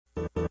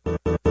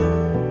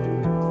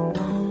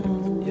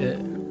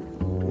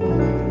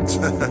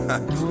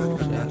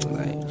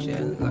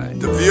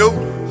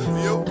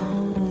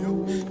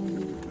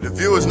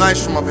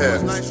nice from up here.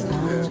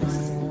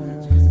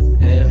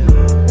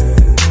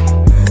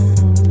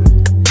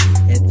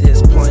 At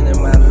this point in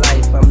my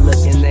life, I'm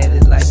looking at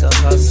it like a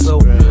hustle.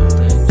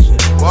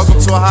 Welcome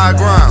to a high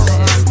ground.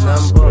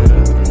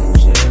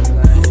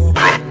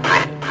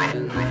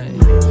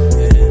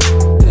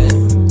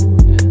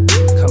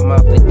 Come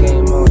out the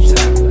game on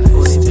top.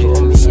 They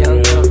pull me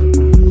younger.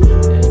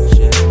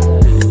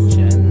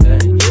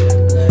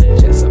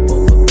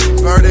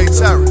 Verde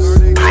Terrace.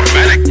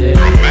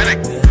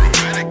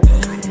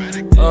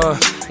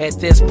 At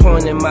this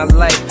point in my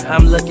life,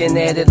 I'm looking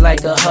at it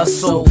like a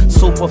hustle.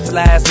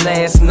 Superfly's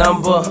last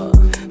number.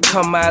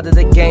 Come out of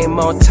the game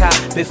on top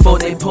before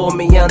they pull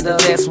me under.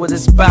 That's what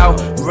it's about.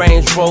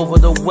 Range Rover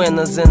the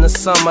winners in the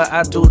summer.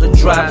 I do the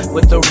drop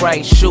with the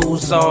right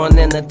shoes on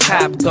and the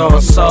top gone.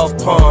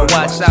 Soft palm,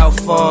 watch out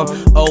for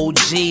 'em.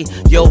 OG,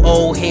 your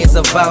old heads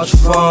a vouch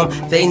for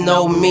 'em. They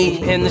know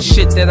me and the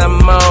shit that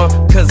I'm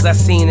on, cause I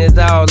seen it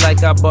all.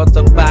 Like I bought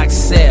the box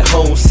set,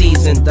 whole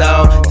season,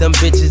 dawg. Them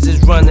bitches is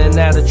running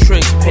out of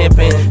tricks,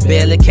 pimping,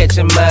 barely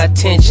catching my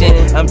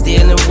attention. I'm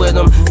dealing with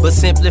them, but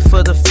simply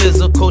for the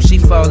physical. She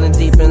falling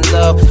deep in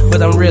love,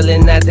 but I'm really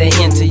not that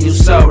into you.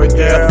 Sorry,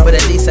 girl, but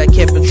at least I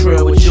kept it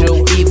true with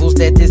you. Evils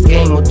that this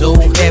game will do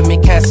have me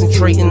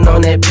concentrating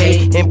on that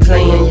pay and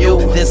playing you.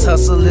 This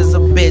hustle is a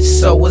bitch,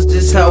 so is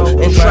this hoe,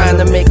 and trying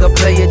to make a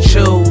player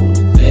choose.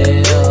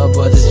 Yeah,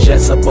 but it's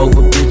just up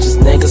over bitches,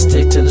 niggas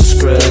stick to the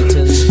script.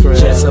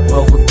 Just up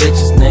over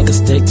bitches, niggas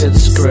stick to the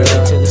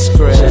script.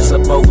 Just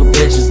up over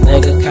bitches,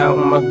 nigga,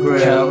 counting my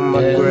grip.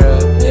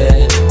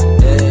 Yeah.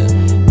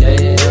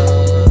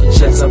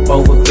 Just up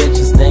over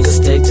bitches, niggas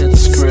stick to the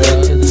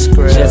script.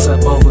 Just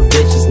up over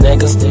bitches,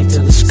 niggas stick to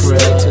the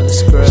script.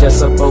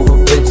 Just up over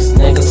bitches,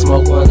 niggas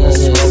smoke one of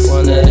this.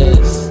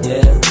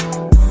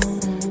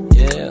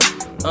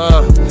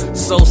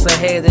 Sosa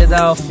had it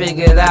all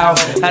figured out.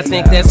 I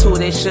think that's who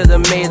they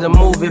should've made a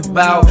movie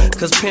about.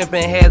 Cause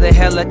Pimpin' had a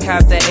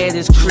helicopter at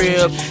his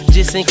crib,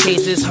 just in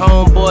case his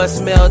homeboy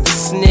smelled the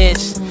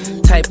snitch.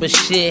 Type of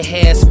shit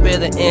had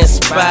Spitter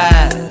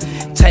inspired.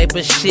 Type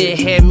of shit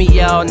had me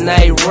all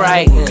night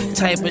right.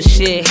 Type of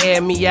shit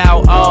had me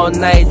out all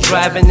night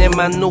driving in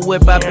my new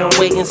whip. I've been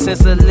waiting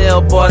since a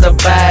little boy to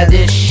buy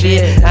this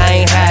shit. I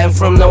ain't hiding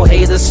from no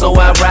haters, so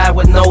I ride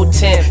with no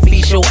tent.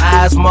 Feast your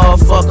eyes,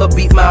 motherfucker,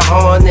 beat my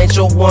horn at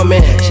your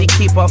woman. She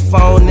keep her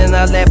phone in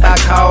her lap, I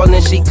call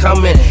and she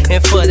coming.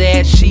 And for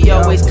that, she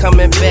always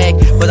coming back.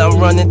 But I'm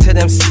running to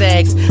them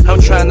stacks. I'm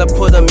trying to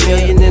put $1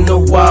 million in the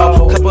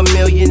wall, couple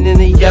million in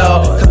the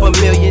yard, couple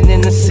million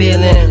in the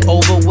ceiling.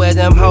 Over where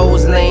them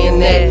hoes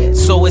laying at,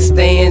 so it's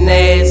staying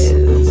ass.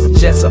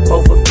 Just up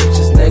over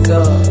bitches,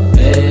 nigga.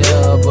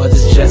 Yeah, but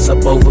it's just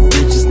up over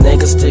bitches,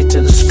 nigga. Stick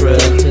to the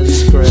script.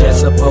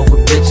 Just up over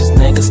bitches,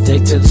 nigga.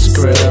 Stick to the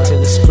script.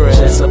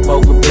 Just up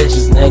over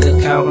bitches,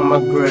 nigga. Counting my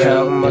grip.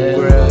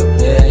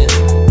 Yeah.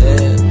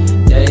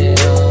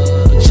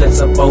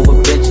 Just up over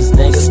bitches,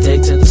 nigga.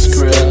 Stick to the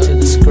script.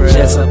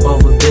 Just up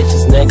over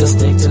bitches, nigga.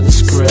 Stick to the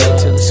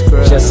script.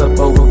 Just up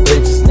over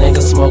bitches,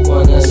 nigga. Smoke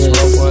one of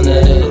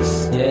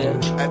this. Yeah.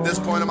 At this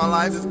point in my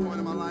life,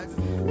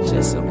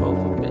 just up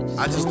over bitches.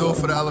 I just do it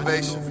for the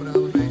elevation.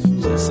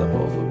 Just up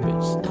over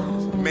bitches.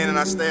 Meaning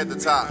I stay at the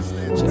top.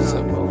 Just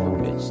up over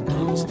bitches.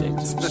 Nigga, stick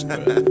to the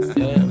script.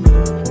 Yeah.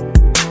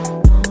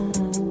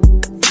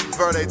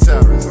 Verde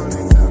Terrace.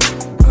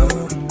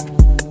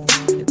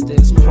 At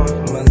this point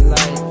in my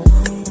life,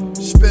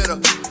 Spitter.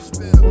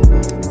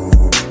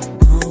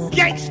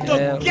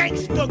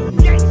 Gangsta.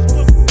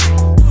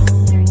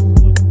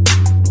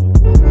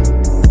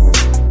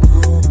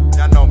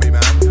 Y'all know me,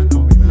 man.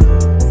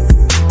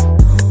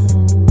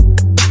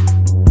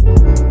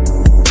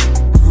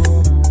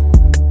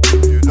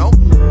 You know?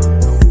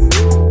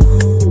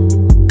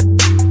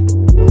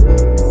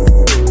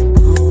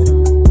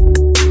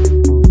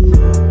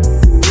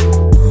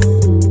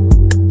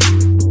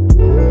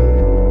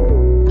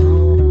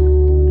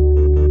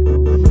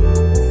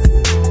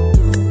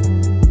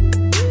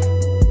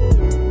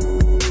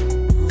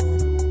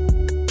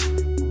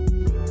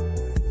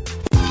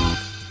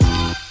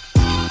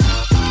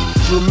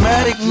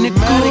 Dramatic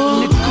nigga.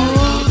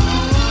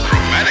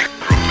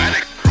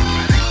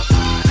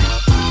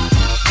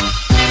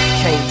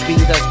 Can't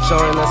beat us,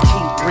 join us,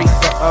 keep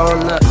reefer on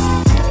us.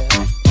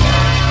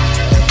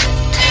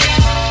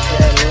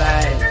 That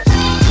life,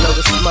 blow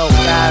the smoke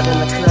out in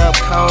the club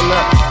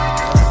corner.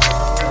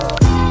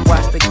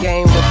 Watch the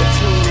game with the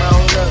team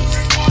on us.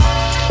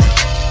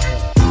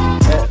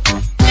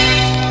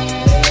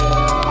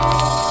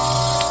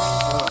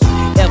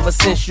 Ever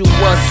since you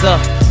was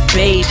up,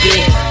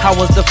 baby, how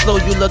was the flow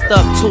you looked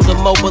up to? The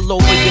mobile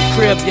over your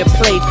crib, your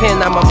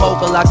playpen. I'm a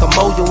mobile, I can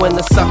mold you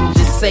into something,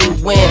 just say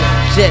when.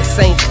 Jets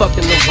ain't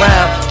fucking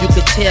around. You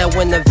could tell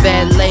when the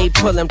valet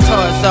pull them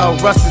toys, all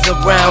russes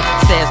around.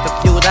 Stashed a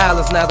few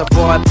dollars, now the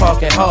boy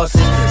parking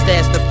horses.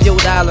 Stashed a few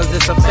dollars,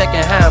 it's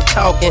affecting how I'm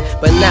talking,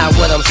 but not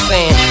what I'm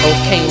saying.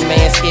 Okay,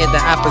 man, scared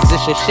the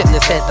opposition,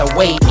 shitless at the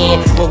weigh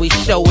in. When we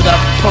showed up,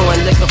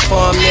 pouring liquor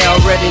for them, they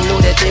already knew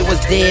that they was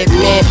dead,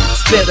 man.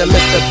 Spitter,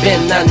 Mr.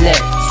 Ben, none that.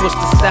 Switch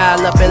the style.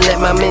 style up and let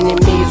my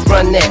mini-me's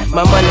run that.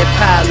 My money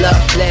pile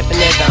up, laughing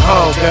at the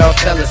homegirl,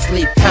 fell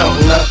asleep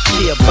counting up.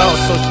 She a boss,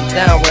 so she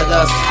down with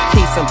us.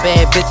 Keep some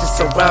bad bitches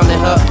surrounding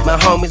her. My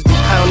homies be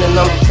pounding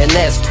them, and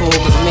that's cool,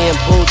 cause me and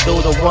Boo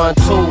do the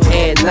 1-2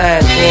 at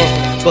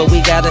 9-10. But we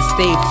gotta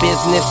stay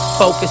business,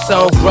 focus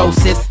on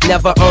grosses,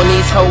 never on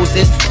these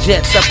hoses.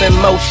 Jets up in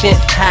motion,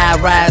 high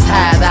rise,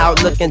 hide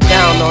out, looking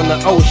down on the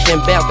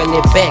ocean, balcony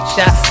back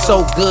shot.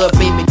 So good,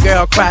 baby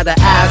girl, cry the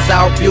eyes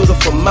out,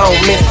 beautiful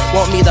moments.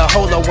 Want me to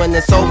hold her when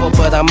it's over,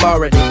 but I'm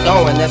already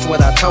going, that's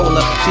what I told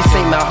her. She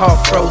say my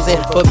heart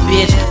frozen, but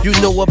bitch, you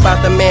knew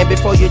about the man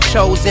before you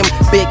chose him.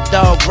 Big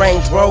dog,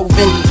 range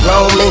roving,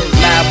 roaming.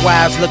 Live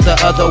wives look the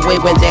other way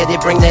when daddy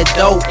bring that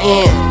dough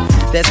in.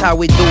 That's how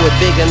we do it,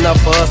 big enough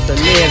for us to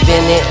live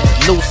in it.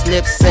 Loose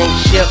lips, sink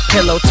ship,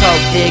 pillow talk,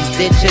 digs,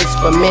 ditches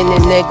for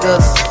many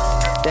niggas.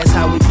 That's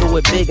how we do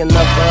it, big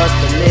enough for us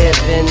to live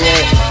in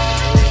it.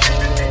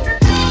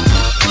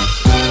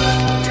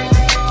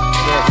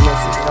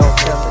 Don't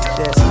tell the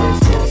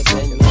justice.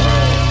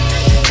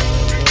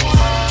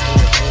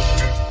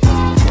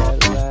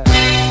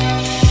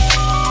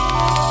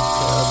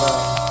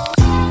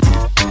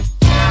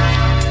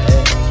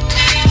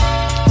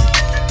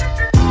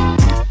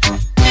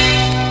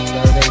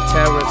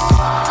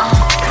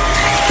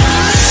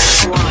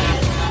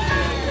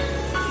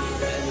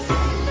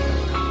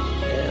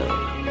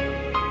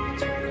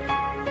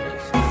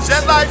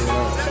 Jet life.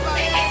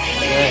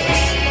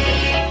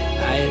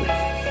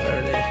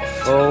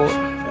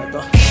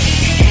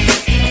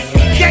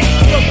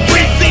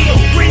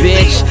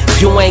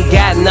 Bitch, you ain't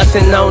got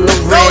nothing on the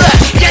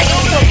wrist.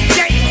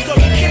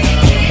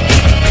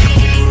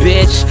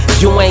 Bitch,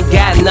 you ain't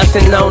got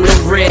nothing on the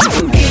wrist.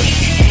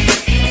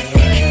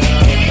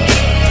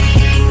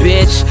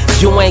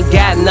 Bitch, you ain't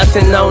got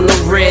nothing on the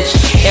rich.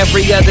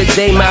 Every other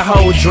day my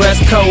whole dress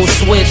code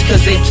switch,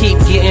 cause they keep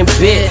getting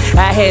bit.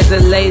 I had to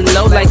lay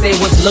low like they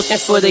was looking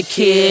for the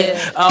kid.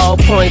 All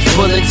points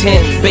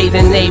bulletin,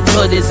 bathing they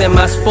hoodies in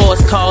my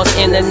sports cars,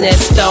 internet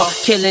star.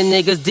 Killing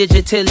niggas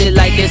digitally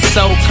like it's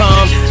so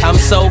calm. I'm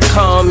so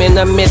calm in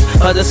the midst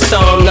of the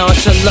storm,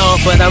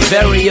 nonchalant, but I'm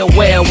very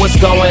aware of what's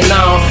going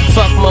on.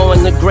 Fuck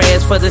mowing the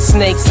grass for the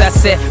snakes, I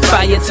set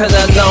fire to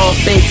the lawn.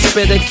 Big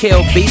spitter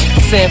kill beats,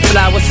 send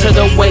flowers to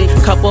the way.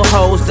 Couple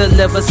hoes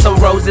deliver some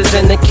roses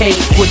in the cake.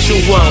 What you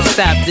want?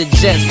 Stop the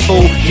jets,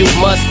 fool. You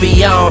must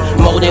be on.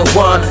 More than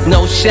one,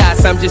 no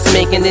shots, I'm just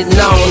making it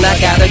known. I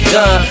got a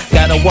gun,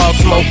 got a wall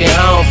smoking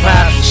home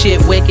pop.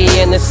 Shit wicked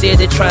in the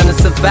city trying to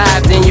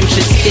survive, then you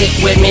should stick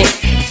with me.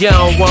 You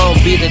don't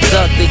want be the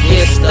duck that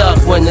get stuck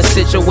when the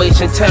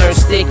situation turns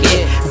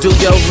sticky. Do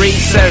your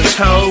research,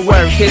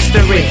 homework,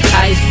 history,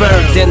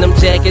 iceberg. Denim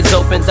jackets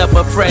opened up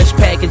a fresh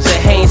package of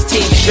Hanes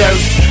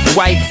t-shirts.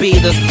 White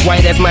beaters,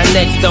 white as my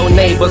next door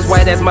neighbors,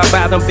 white as my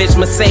bottom bitch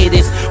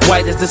Mercedes,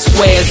 white as the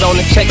squares on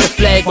the checker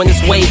flag when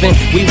it's waving.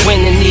 We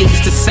winning, needless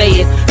to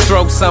say it.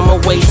 Throw some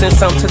away, send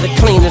some to the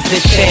cleaners.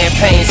 This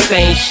champagne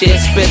stain shit,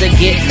 spitter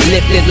get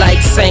lifted like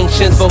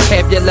sanctions.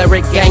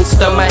 Vocabulary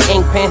gangster, my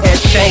ink pen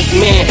has shanked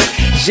men.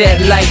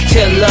 Jet life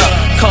till up,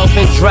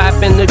 coffin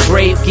drop in the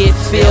grave, get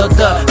filled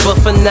up. But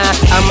for now,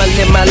 I'ma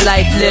live my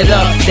life lit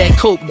up. That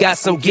coupe got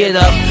some get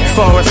up.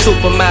 Foreign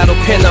supermodel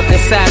pin up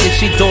inside it,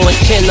 she doing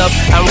chin ups.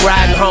 I'm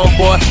riding home,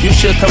 boy, you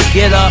should come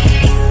get up.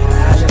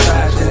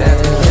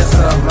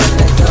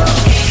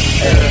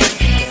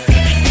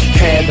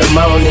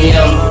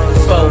 Pandemonium.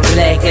 4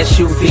 black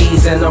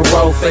SUVs in a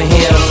row for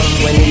him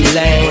when he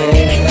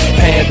land.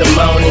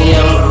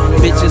 Pandemonium.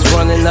 Bitches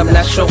running up,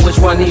 not sure which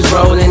one he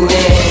rolling in.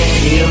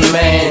 Yeah,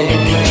 man.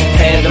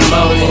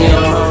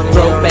 Pandemonium.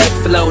 Throwback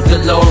flow,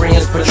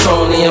 DeLorean's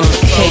petroleum.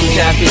 King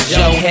Jockey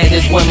Joe had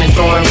his women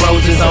throwing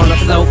roses on the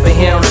floor for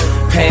him.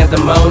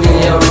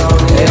 Pandemonium.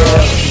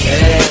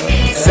 Yeah.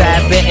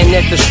 Side betting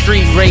at the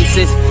street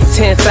races.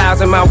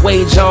 10,000 my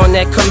wage on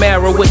that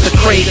Camaro with the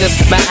craters.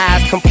 My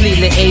eyes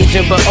completely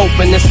aging but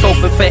open and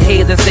scoping for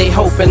haters. They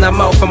hoping I'm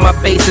off of my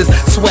bases.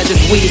 Sweat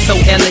is weed so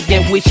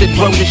elegant we should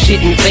grow the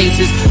shit in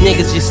vases.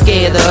 Niggas just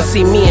scared of us.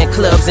 See me in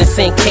clubs and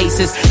sink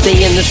cases.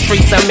 They in the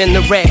streets, I'm in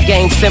the rap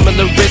game.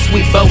 Similar risks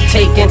we both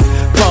taking.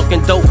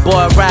 Parking dope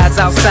boy rides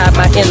outside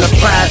my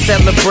enterprise.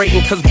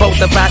 Celebrating cause both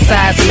of our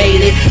sides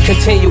made it.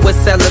 Continuous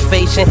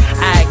elevation,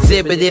 I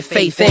exhibited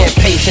faith and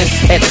patience.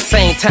 At the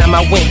same time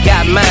I went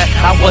got mine,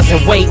 I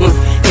wasn't waiting.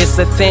 It's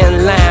a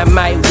thin line,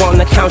 might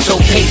wanna count your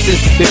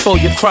paces before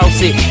you cross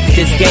it.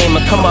 This game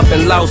will come up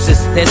in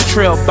losses. That's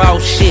trail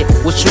boss shit,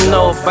 what you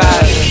know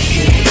about it?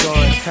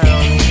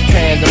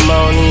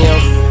 Pandemonium,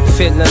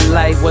 fitting the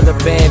light with a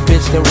bad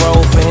bitch can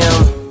roll for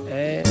him.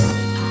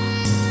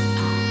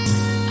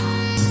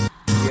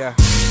 Yeah,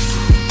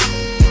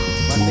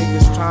 my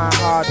niggas trying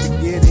hard to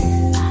get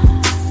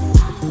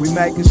it. We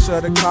making sure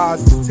the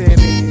cars is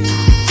tinted.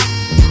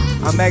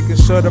 I'm making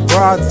sure the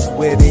bras is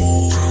with it.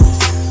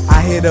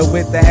 I hit her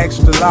with the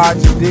extra large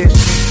edition.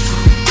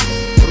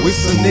 We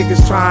some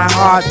niggas trying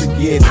hard to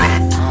get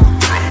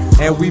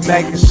it. And we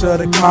making sure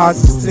the cars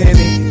is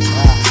tinted.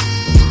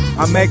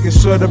 I'm making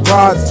sure the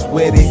bras is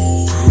with it.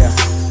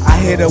 I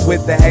hit her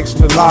with the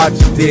extra large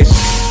edition.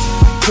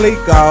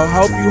 Clico.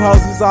 Hope you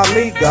hoses are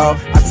legal.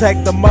 I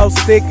take the most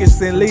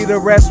thickest and leave the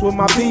rest with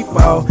my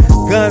people.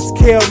 Guns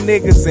kill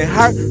niggas and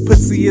hurt,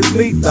 pussy is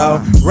lethal.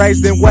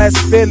 Raised in West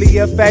Philly,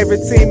 your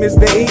favorite team is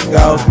the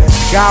Eagles.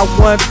 Got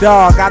one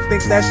dog, I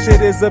think that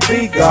shit is a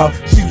beagle.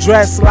 She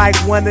dressed like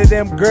one of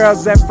them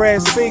girls at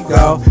Fred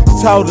Seagull.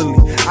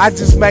 Totally, I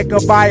just make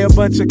her buy a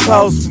bunch of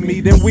clothes for me.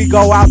 Then we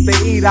go out to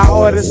eat, I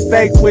order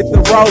steak with the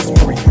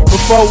rosemary.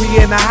 Before we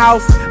in the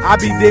house, I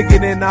be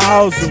digging in the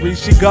hosiery.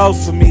 She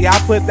goes for me, I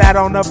put that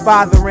on her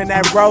father in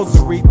that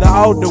rosary. The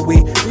older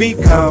we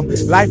become,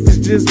 life is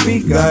just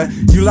begun.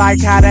 You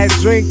like how that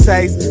drink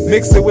tastes,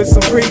 mix it with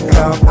some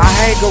pre-cum. I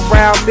hang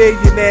around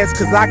millionaires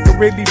cause I can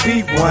really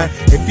be one.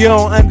 If you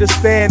don't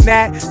understand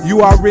that,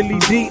 you are really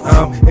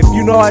dumb. If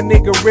you know a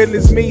nigga real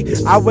as me,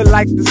 I would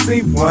like to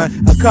see one.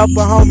 A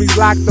couple homies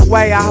locked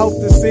away, I hope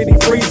the city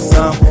frees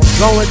some.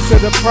 Going to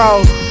the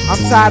pros, I'm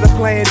tired of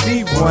playing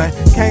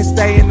D1. Can't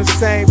stay in the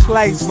same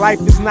place, life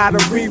is not a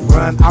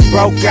rerun. I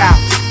broke out,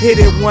 hit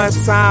it one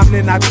time,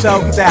 then I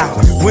choked out.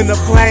 When the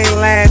plane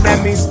land,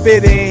 that means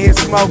spit in here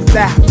smoked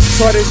out.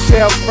 Put the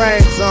shell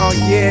frames on,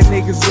 yeah,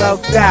 niggas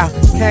loped out.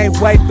 Can't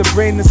wait to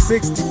bring the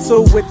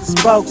 62 with the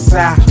spokes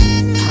out.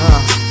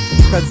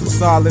 Cause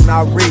it's all in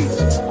our reach.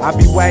 I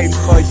be waiting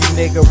for you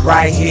nigga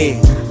right here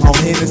on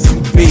Hennessy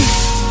Beach.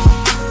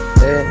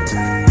 Yeah.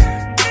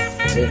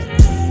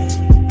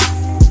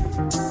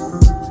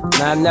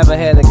 Now, I never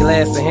had a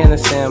glass of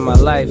Hennessy in my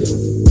life,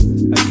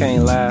 I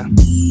can't lie.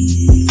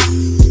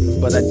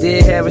 But I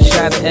did have a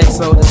shot of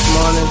XO this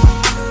morning.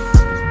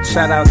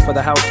 Shout out for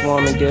the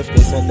housewarming gift, they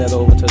sent that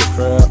over to the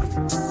crowd.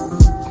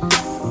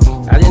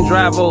 I didn't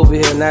drive over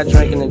here, not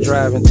drinking and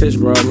driving, Tish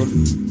brought me.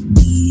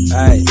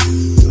 Alright.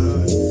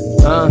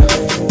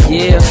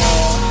 Yeah.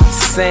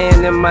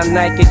 Sand in my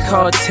Nike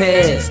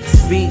Cortez,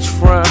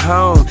 beachfront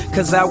home,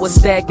 cause I was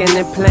stacking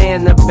and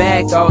playing the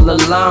back all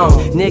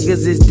along.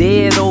 Niggas is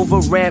dead over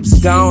raps,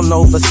 gone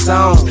over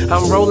songs.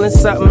 I'm rolling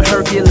something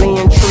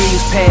Herculean,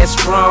 trees past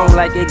strong,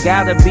 like it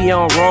gotta be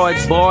on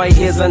roids. Boy,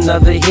 here's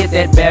another hit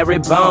that Barry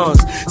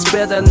Bonds.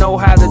 Better know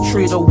how to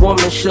treat a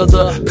woman,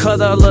 sugar.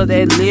 Cut all of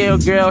that little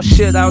girl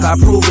shit out, I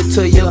prove it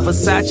to you.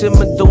 Versace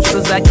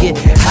Medusas, I get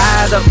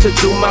hired up to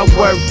do my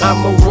work.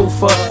 I'm a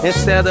roofer,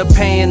 instead of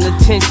paying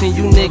attention,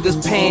 you niggas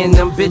paying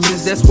them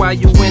bitches. That's why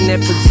you in that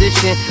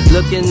position,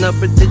 looking up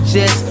at the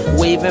jets,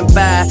 waving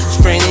by,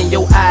 straining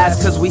your eyes,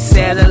 cause we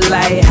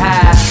satellite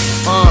high.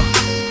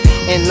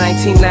 In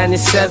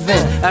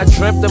 1997, I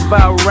dreamt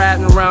about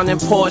riding around in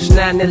Porsche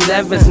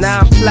 911s.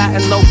 Now I'm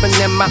plotting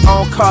opening my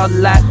own car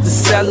lot to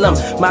sell them.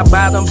 My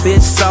bottom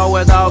bitch saw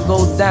it all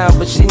go down,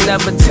 but she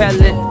never tell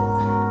it.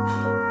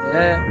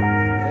 Yeah.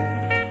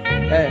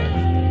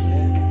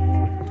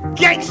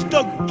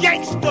 Gangsta,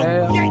 gangsta,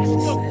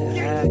 gangsta,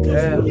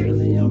 gangsta.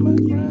 Really on my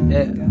grind.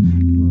 Yeah.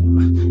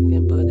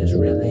 But it's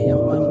really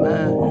on my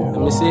mind.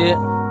 Let me see it.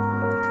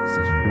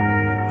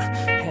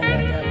 And I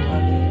got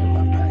money in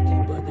my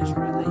pocket, but it's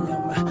really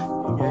on my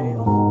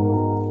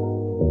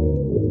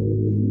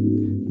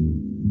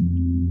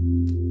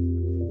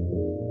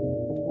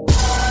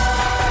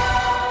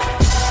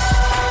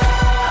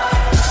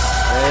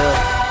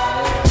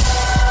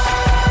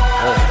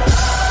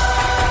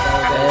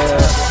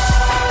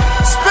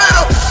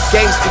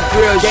Gangsta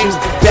grill,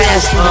 gangsta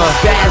dash,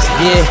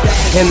 yeah.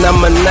 And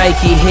I'm a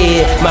Nike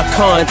head, my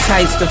car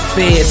entice the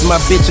feds. My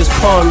bitch is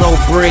porno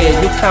bread,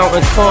 you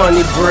counting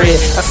corny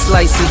bread. I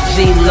slice a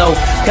G-Lo,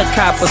 can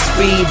cop a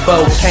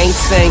speedboat. Can't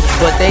sing,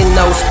 but they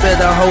know, spit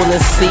a hole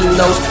and C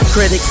notes.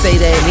 Critics say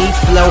that he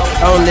flow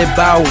only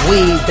about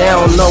weed, they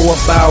don't know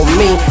about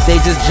me. They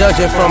just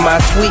judging from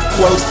my tweet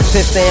quotes.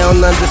 Since they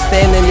don't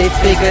understand and they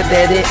figure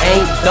that it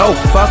ain't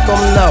dope. Fuck them,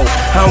 no.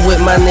 I'm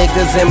with my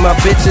niggas and my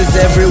bitches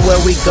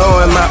everywhere we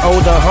going. My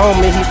older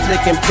homie, he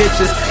flicking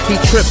pictures. He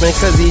tripping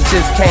cause he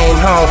just came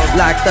home.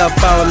 Locked up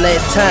all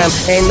that time,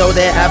 ain't know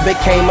that I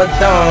became a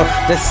don.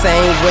 The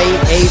same way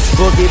Ace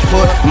Boogie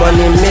put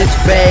Money Mitch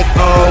back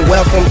on.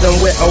 Welcomed them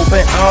with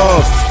open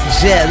arms.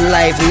 Jet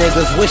life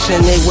niggas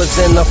wishing they was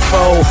in the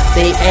fold.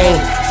 They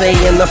ain't, they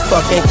in the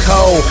fucking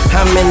cold.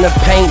 I'm in the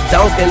paint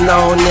dunking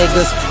on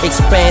niggas.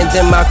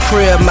 Expanding my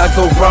crib, my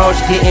garage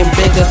getting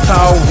bigger.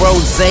 Call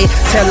Rose,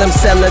 tell him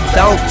sell a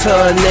dunk to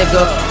a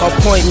nigga. Or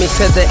point me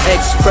to the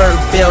expert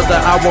builder.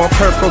 I want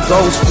purple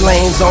ghost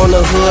flames on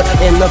the hood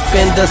and the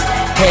fenders.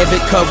 Have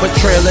it covered,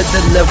 trailer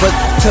delivered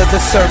to the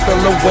circle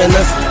of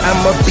winners.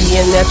 I'ma be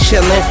in there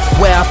chillin'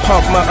 where I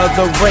park my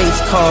other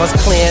race cars,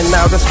 clearing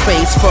out the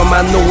space for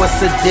my newest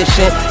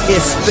edition.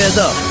 It's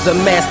Spit Up, the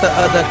master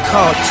of the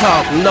car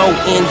talk, no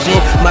engine.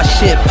 My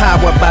shit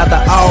powered by the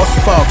all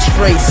spark,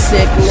 straight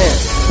sickening.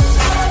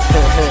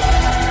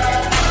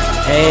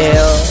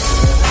 Hell.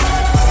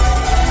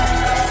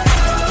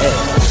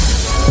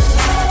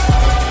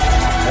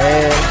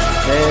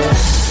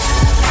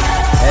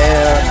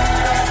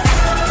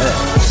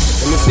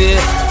 Let me see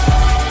it.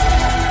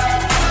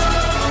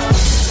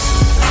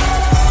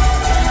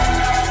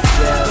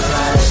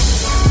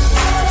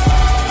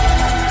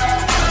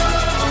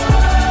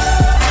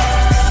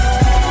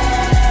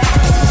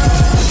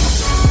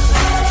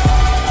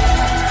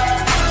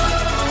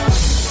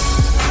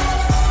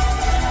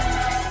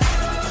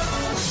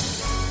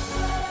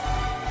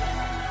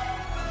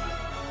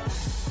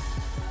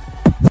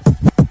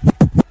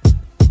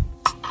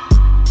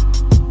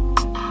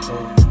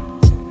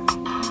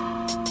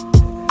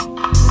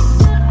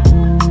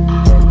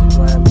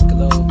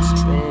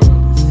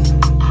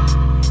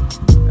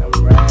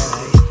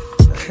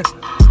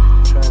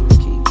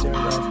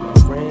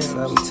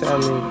 tell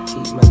me to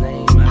keep my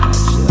name out of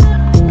shit.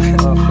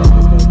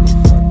 Motherfuckers gonna be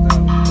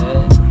fucked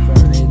up.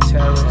 Verde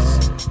Terrace.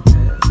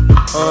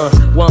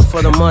 One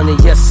for the money,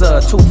 yes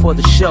sir, two for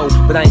the show.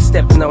 But I ain't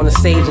stepping on the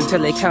stage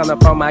until they count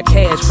up all my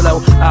cash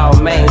flow.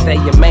 Oh man, that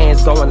your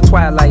man's going to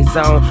Twilight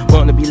Zone.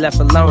 Wanna be left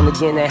alone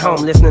again at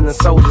home, listening to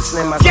Soldier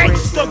Slim. My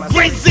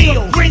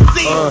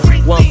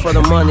one for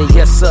the money,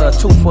 yes sir,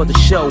 two for the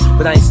show.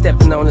 But I ain't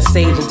stepping on the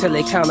stage until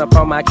they count up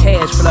all my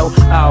cash flow.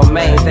 Oh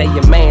man, that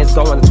your man's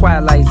going to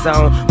Twilight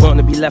Zone.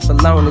 Wanna be left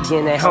alone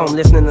again at home,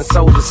 listening to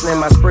Soldier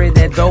Slim. I spread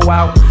that dough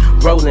out,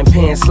 rolling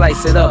pin,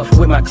 slice it up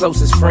with my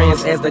closest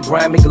friends as the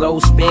grimy glow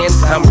spins.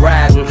 I'm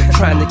riding,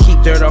 trying to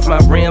keep dirt off my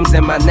rims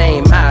and my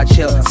name. I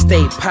chill,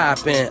 stay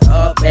popping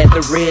up at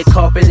the red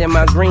carpet in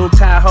my green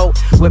Tahoe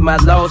with my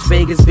Las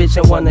Vegas bitch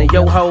and one of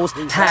your hoes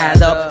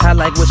hide up. I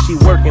like what she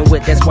working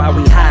with, that's why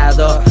we hide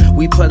up.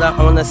 We put her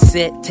on a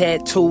set,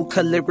 tattoo,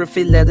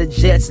 calligraphy, letter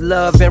jets,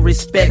 love and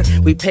respect.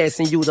 We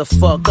passing you the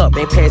fuck up,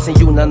 ain't passing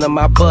you none of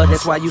my bud.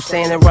 That's why you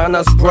standing around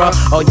us, bruh.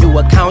 All you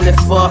accounted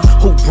for,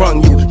 who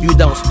brung you? You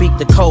don't speak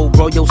the code,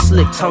 bro. Your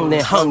slick tongue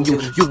that hung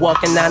you. You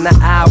walking down the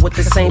aisle with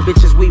the same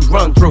bitches we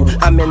run through.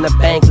 I'm in the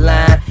bank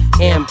line,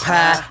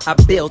 empire. I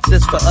built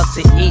this for us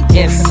to eat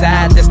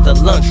inside. This the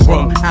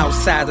lunchroom.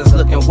 Outsiders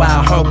looking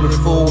wild, hungry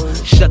fool.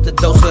 Shut the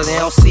door so they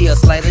don't see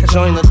us, light a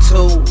joint or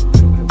two.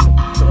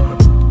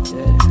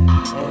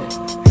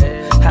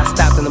 I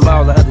stopped in the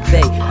mall the other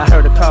day. I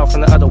heard a call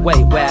from the other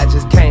way where I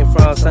just came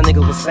from. Some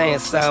niggas was saying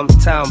something,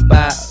 talking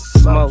about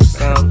smoke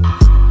some.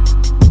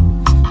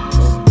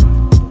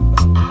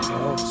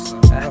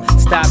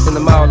 Stopped in the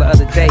mall the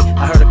other day.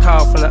 I heard a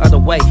call from the other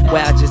way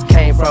where I just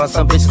came from.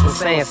 Some bitches was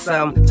saying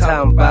something,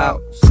 talking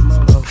about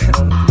smoke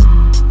some.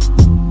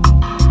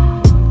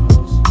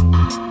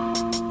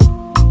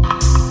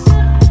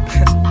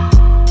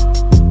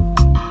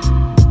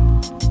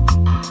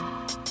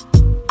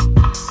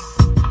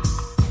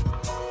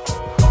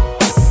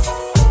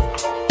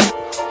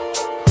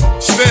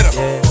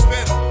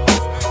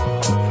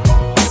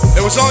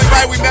 It was only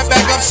right we met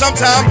back up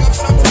sometime.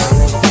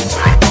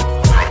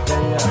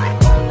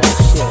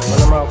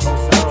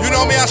 You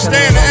know me, I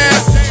stay in the air.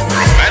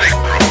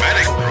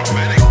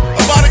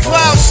 About the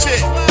cloud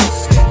shit.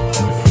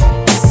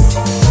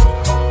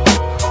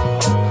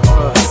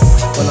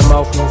 When I'm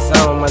off in the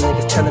zone, my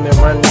niggas telling me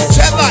run that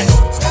shit.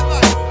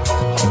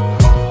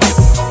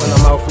 When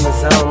I'm off in the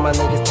zone, my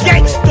niggas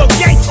telling me.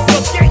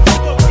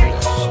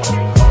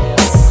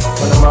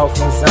 When I'm off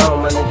in the zone,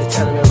 my niggas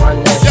telling me run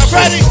that shit. You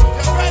ready?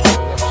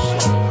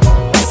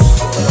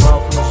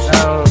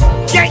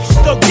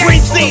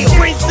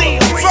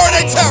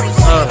 Verde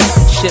Terrace.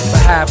 Shit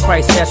for high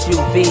price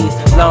SUVs,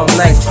 long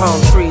nights,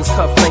 palm trees,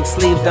 cufflink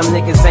sleeves. Them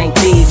niggas ain't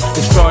these.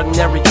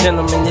 Extraordinary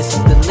gentlemen, this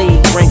is the league.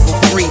 Wrinkle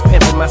free,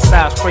 pimping my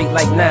style straight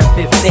like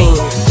 915.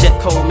 Jet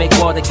code make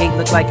Watergate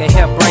look like a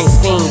hairbrain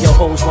scheme. Your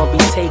hoes won't be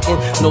taken.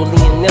 No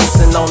Liam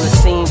Nielsen on the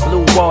scene.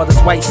 Blue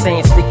waters, white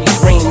sand, sticky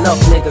green. Up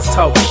niggas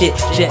talk shit,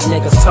 jet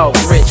niggas talk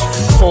rich.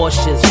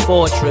 Porsches,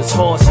 fortress,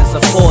 horses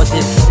afford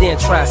this. Then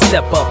try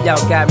step up,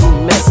 y'all got me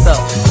messed up.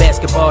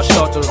 Basketball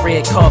shorts on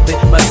red carpet.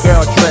 My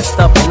girl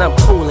dressed up and I'm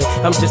coolin'.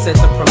 I'm just at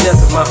the premiere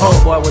cause my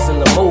homeboy was in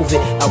the movie.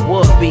 I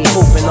would be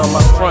hooping on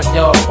my front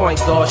yard, point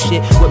guard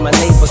shit with my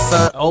neighbor's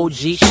son.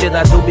 OG shit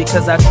I do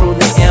because I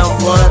truly am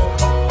one.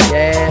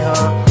 Yeah,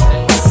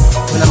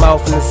 When I'm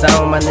off in the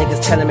zone, my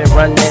niggas telling me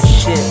run that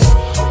shit.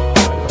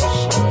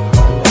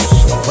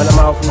 When I'm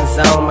off in the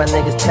zone, my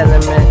niggas telling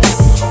me.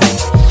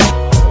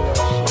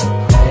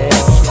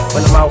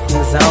 When I'm off in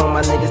the zone,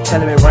 my niggas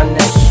telling me run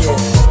that shit.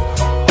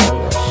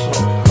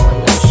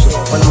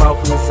 When I'm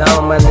off in the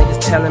zone, my niggas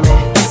telling me.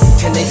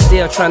 And they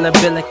still tryna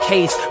build a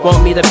case.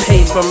 Want me to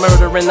pay for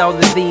murdering all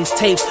of these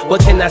tapes. What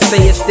can I say?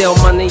 It's still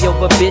money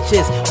over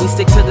bitches. We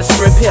stick to the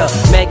script here.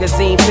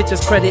 Magazine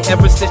pictures, credit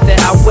every stitch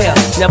that I wear.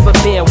 Never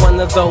been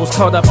one of those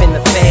caught up in the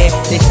fad.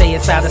 They say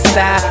it's out of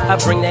style, I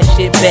bring that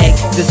shit back.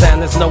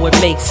 Designers know it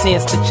makes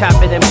sense to chop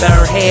it and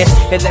burn hash.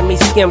 And let me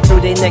skim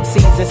through their next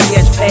season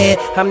sketch pad.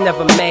 I'm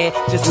never mad,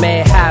 just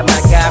mad high.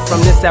 My guy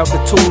from this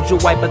altitude, you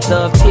wipe a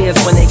dove tears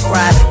when they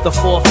cry. The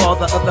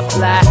forefather of the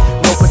fly.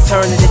 No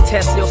paternity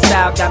test, your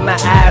style got my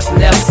eyes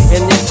left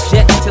in this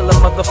jet till the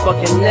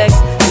motherfucking next.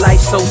 Life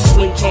so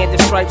sweet, candy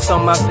stripes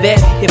on my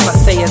vet. If I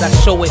say it, I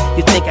show it.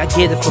 You think I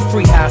get it for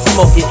free? How I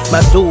smoke it.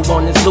 My dude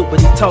on his loop, but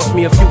he tossed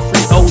me a few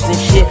free O's and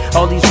shit.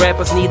 All these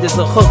rappers need is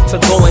a hook to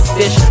go and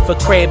fish for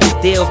crabby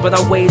deals, but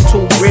I'm way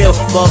too real.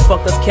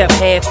 Motherfuckers kept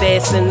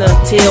half-assing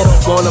until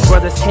Warner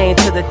Brothers came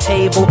to the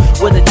table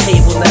with a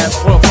table. Now it's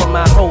run for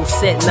my whole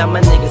set. Now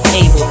my niggas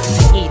able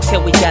to eat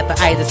till we got the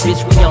itis, bitch.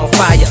 We on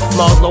fire.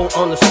 Marlo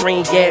on the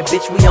screen, yeah,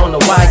 bitch. We on the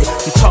wire.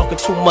 You talking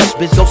too much,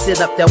 bitch, go sit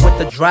up there with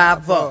the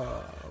driver.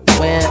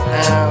 When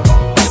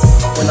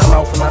I'm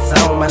off in my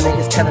zone, my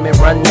niggas telling me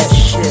run that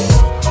shit.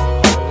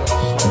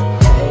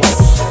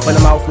 When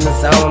I'm off in the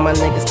zone, my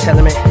niggas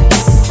telling me.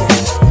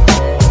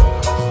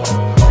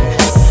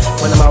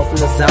 When I'm off in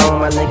the zone,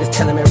 my niggas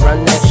telling me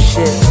run that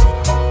shit.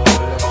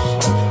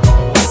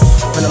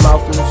 When I'm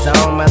off in the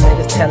zone, my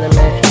niggas telling me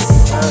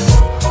run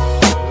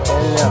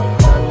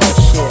that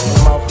shit. When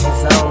I'm off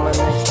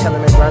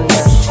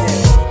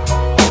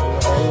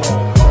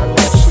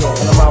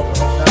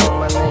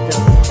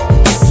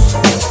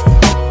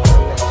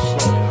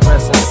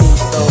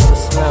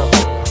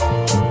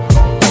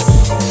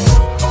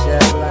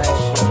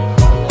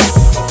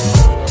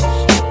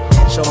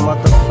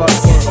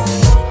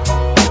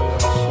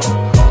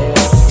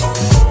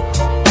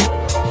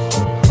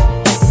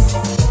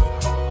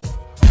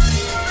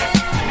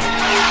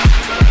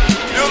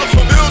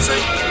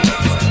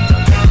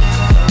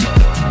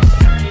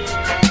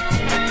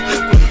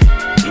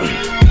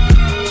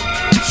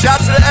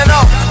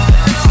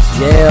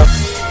Yeah.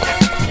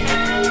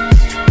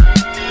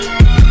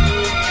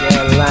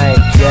 Jet light,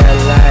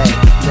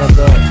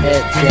 nigga,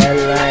 at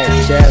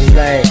jet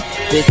light,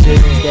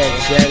 bitches that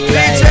jet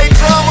light.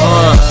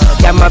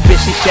 Got my bitch,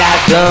 she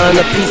shotgun,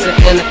 a piece of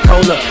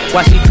Cola.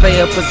 While she play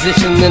her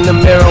position in the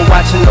mirror,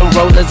 watching them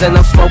rollers, and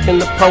I'm smoking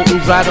the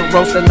potent, dry the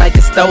roaster like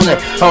it's stolen.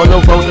 On the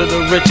road to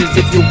the riches,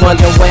 if you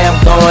wonder where I'm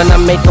going, I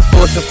make a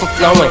fortune for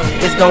flowing.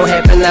 It's gon'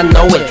 happen, I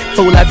know it.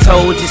 Fool, I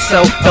told you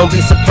so. Don't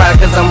be surprised,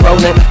 cause I'm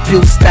rolling.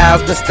 Few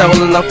styles been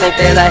stolen, don't think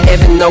that I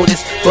haven't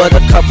noticed. But a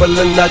couple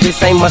of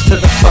nuggets ain't much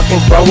to the fucking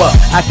grow up.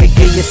 I could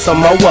give you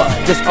some more.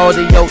 Just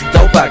order your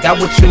dope. I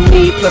got what you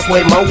need, plus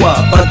way more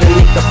up.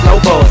 Underneath the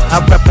floorboards,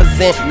 I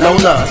represent no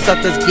love.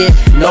 Suckers get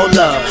no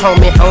love.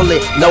 Homie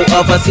only, no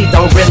of us, he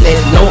don't really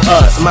know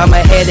us.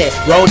 Mama had it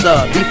rolled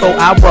up before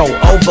I roll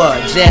over.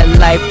 Jet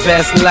life,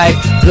 best life.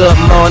 Good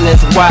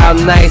mornings,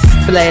 wild nights,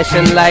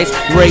 flashing lights,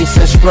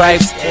 racing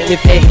stripes.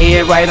 If they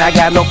hear right, I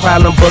got no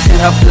problem booking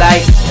her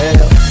flight.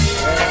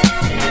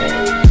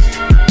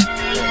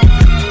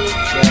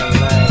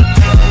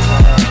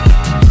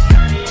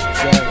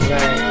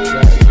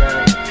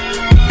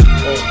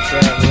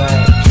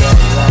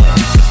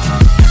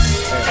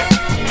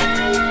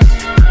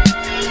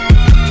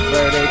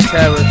 Verde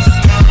Terrace.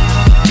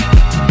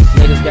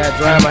 Niggas got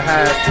drama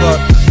high as fuck.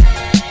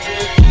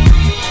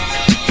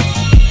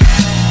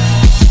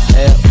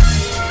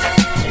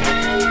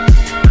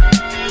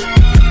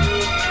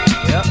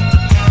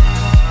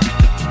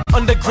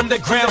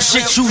 Underground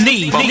shit you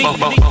need. I'm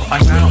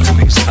now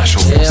doing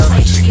special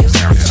pricing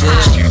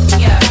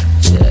area.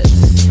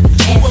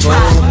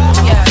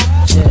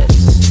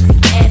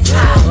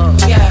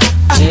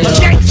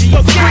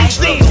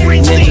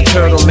 Ninja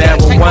Turtle,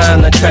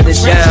 marijuana, cut it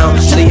down.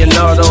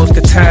 Leonardo's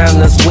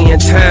katanas, we in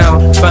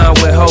town. Found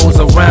with hoes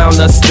around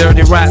us.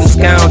 Dirty, rotten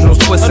scoundrels,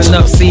 twisting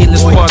up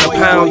seedless quarter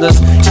pounders.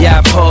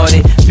 Yeah,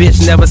 party,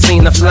 bitch never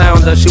seen a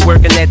flounder. She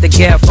working at the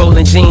Gap,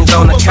 folding jeans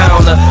on the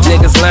counter.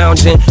 Niggas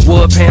lounging,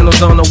 wood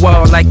panels on the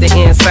wall like the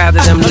inside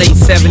of them late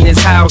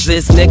 70s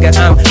houses. Nigga,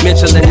 I'm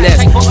Mitchell and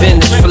Ness,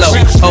 vintage flow,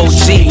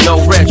 OG,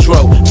 no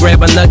retro.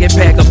 Grab a nugget,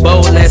 pack a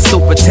bowl, that's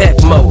Super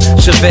Tecmo.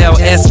 Chevelle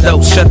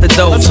S-Dope, shut the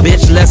doors,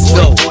 bitch, let's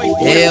go.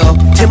 Yeah.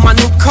 In my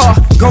new car,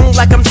 going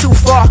like I'm too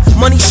far.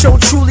 Money show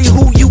truly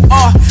who you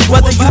are.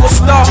 Whether you a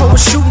star or a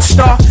shooting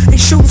star. A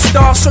shooting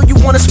star, so you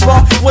wanna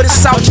spar with a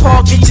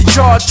southpaw, get your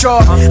jaw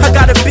jarred. I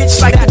got a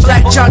bitch like the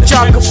Black Jar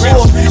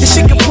Gabor, and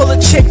she can pull a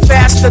chick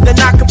faster than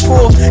I can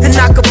pull. In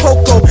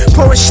Acapulco,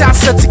 pouring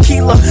shots of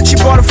tequila. She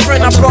brought a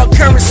friend, I brought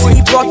currency,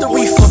 he brought the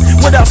reefer.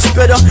 What else,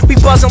 spitter? We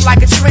buzzing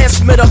like a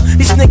transmitter.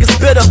 These niggas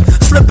bitter,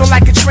 slipping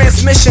like a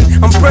transmission.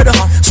 I'm brittle,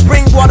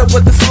 spring water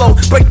with the flow.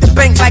 Break the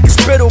bank like it's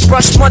brittle,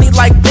 brush money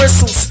like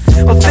bristles.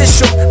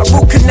 Official, a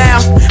root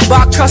canal,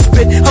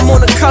 bicuspid. I'm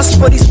on the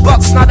cusp of these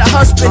bucks, not a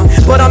husband.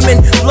 But I'm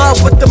in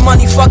love with the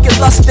money, fucking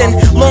lustin'.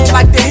 Long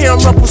like the hair,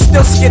 ruffle,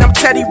 still skin. I'm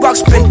Teddy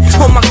Ruxpin,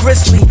 on my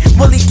grizzly.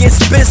 Willie gets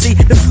busy,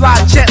 the fly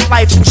jet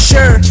life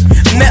insured.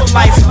 Met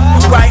life,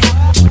 right?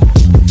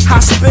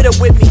 Hospital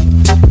with me.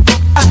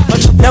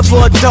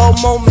 Never a dull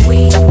moment.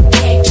 We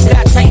came to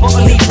take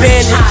Willie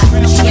Bandit.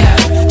 Yeah.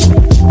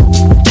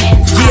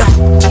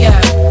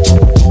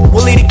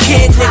 Willie the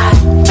Kid,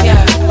 nigga.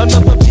 Yeah.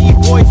 Another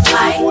B-boy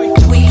flight.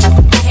 We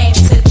came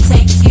to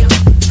take you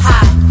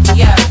high,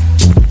 yeah.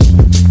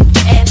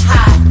 And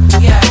high,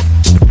 yeah.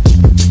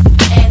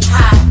 And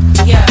high,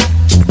 yeah.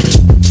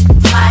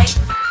 Flight.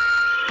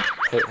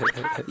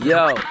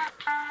 Yo.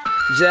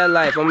 Jet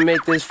life, I'ma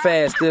make this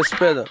fast, still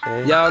spitter.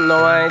 Y'all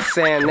know I ain't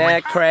saying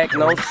that crack,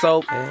 no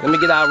soap. Let me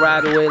get out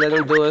right away, let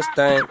him do his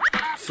thing.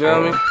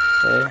 Feel me?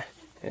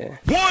 Yeah.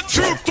 1,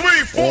 2,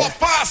 3, 4,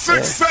 5,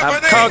 6, 7, 8.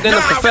 I'm called in a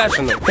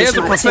professional. Here's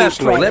a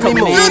professional. Let me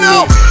move.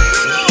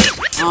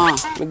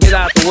 Let me get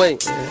out the way.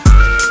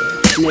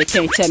 They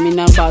can't tell me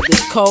nothing about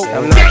this coke.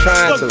 I'm not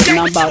trying to.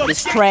 Nothing about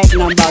this crack,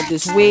 nothing about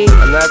this weed.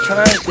 I'm not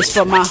trying to. It's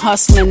for my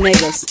hustling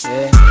niggas.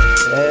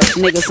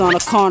 Niggas on the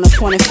corner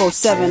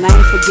 24/7. I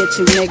ain't forget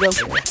you, nigga.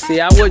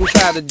 See, I wouldn't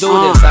try to do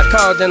this. I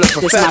called in a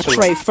professional. This my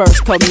Trey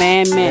first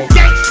commandment.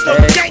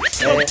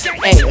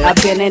 Hey, I've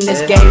been in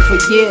this game for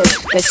years.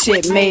 That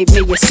shit made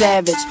me a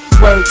savage.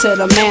 Word to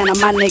the man, of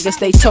my niggas,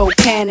 they told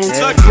cannons.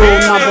 Rule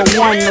number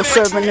 1, no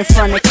serving in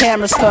front of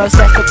cameras, cause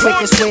that's the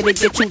quickest way to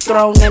get you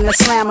thrown in the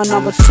slammer.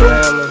 Number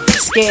 2,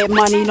 scared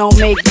money don't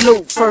make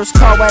loot. First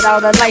car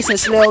without a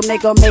license, lil'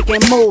 nigga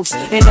making moves.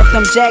 And if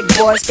them jack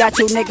boys got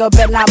you, nigga,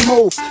 better not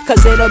move,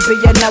 cause it'll be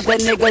another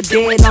nigga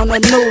dead on the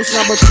news.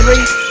 Number 3,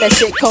 that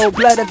shit cold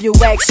blood if you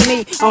ask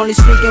me. Only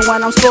speaking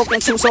when I'm spoken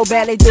to, so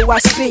badly do I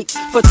speak.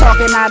 For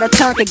talking out of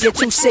turn could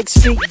get you 6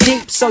 feet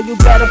deep, so you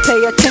better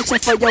pay attention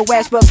for your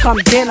ass become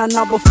dinner.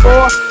 Number 4,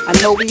 I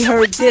know we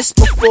heard this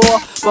before,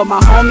 but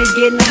my homie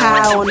getting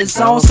high on his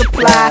own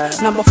supply.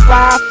 Number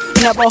 5,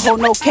 never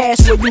hold no cash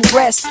where you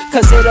rest,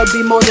 cause it'll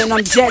be more than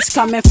them jets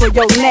coming for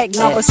your neck.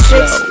 Number 6,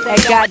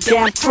 that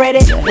goddamn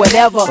credit,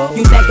 whatever.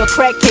 You think a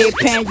crackhead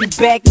paying you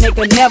back,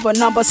 nigga, never.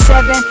 Number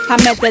 7,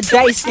 I'm at the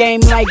dice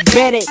game like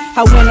bet it.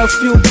 I win a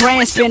few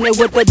grand, spend it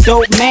with a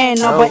dope man.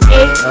 Number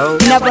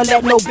 8, never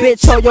let no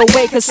bitch hold your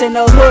weight, cause in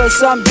the hood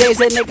some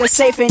days a nigga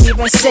safe ain't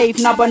even safe.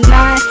 Number 9,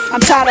 I'm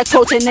tired of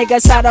coaching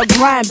niggas how to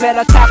grind.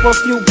 Better cop a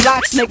few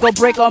blocks, nigga,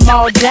 break them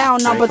all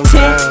down. Number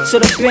 10,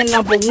 should've been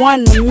number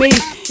 1 to me.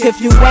 If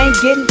you ain't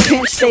getting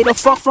pinched, stay the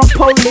fuck from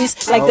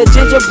police. Like the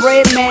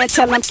gingerbread man,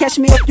 tell him catch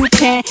me if you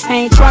can.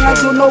 I ain't tryna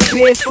do no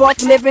big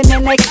fuck living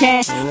in that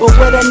can. But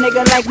with a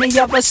nigga like me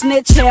ever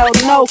snitch, hell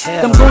no.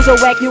 Them goons will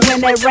whack you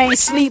in that rain,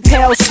 sleep,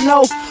 hell,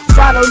 snow.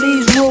 Follow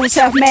these rules,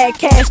 have mad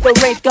cash to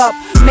rake up.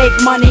 Make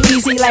money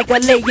easy like a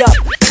layup.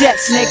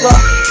 Jets, nigga.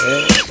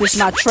 This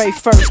my Trey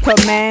first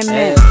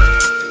commandment.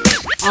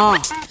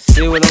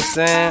 See what I'm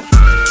saying?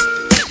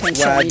 Can't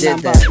tell me nothing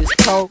about this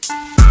coke.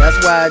 That's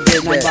why I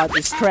did nothing that. About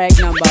this crack,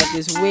 nothing about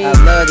this weed. I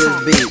love this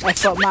beat. That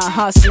fuck my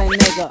hustling,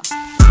 nigga.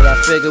 But I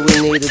figured we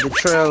needed the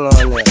trail on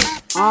there.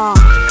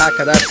 How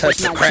could I touch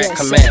the crack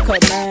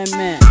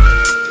commandment?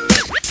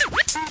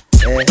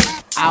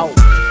 Out.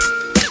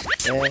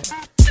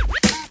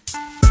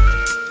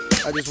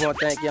 I just want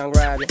to thank Young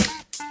Roddy.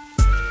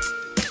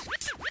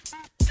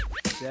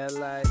 That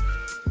life.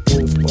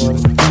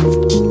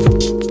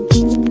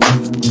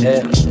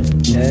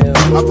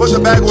 I put the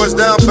backwards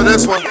down for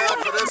this one.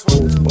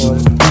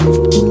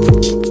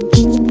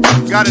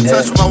 Got in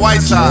touch with my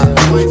white side.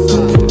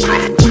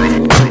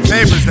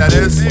 Neighbors, that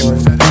is.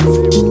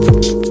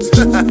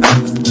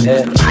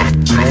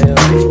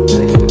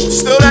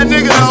 Still that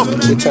nigga though.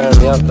 You turn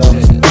me up though.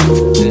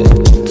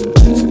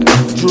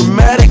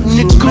 Dramatic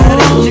nigga.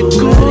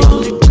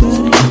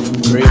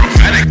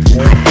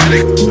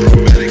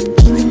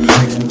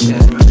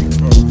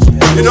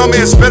 You know me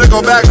and Spitter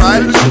go back,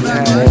 right?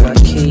 My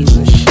keys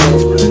and shit.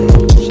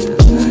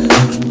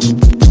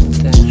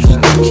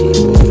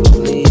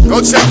 Go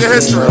check the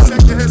history.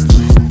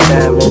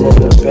 Diamond in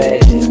the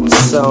bag,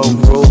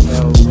 sunroof.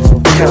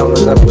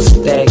 Counting up a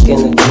stack in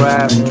the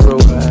drive-thru.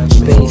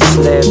 Bass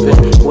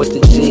slapping with the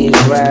G's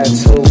ride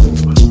to.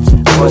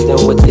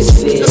 Wondering what this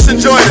is. Just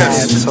enjoy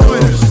this.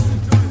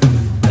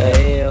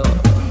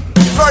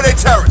 Verde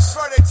Terrace.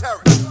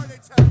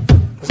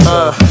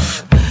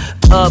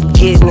 Up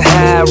getting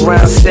high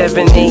around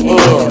 7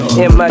 a.m.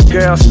 And my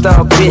girl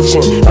start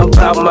bitching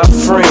about my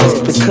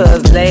friends,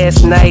 because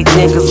last night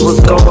niggas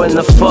was going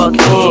the fuck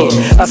in.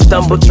 I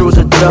stumbled through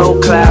the door,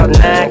 cloud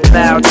 9,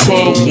 cloud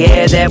 10.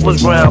 Yeah, that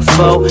was round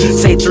 4,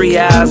 say 3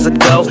 hours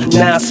ago.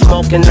 Now I'm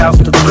smoking out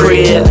the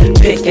crib,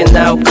 picking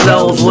out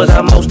clothes, what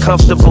I'm most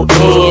comfortable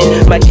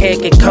in. My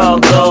khaki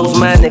cargoes,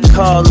 mine and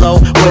Carlo,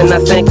 when I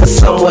think of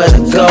somewhere to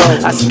go.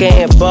 I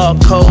scan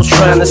barcodes,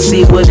 trying to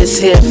see what it's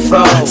here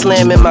for.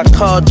 Slamming my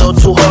car door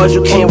too hard,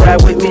 you can't ride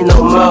with me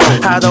no more.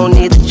 I don't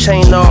need a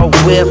chain or a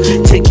whip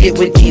to get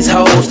with these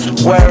hoes.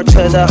 Word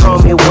to the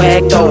homie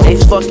Wacko, they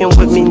fucking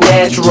with me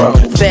natural.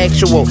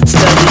 Factual,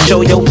 studies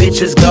show your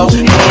bitches go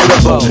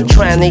Hannibal.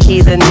 Trying to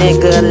eat a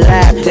nigga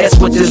alive, that's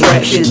what this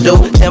rap shit do.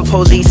 Them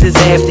police is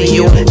after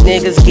you,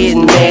 niggas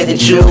getting mad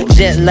at you.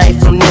 Jet light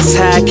from this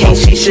high, can't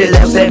see shit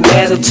else that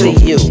matter to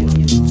you.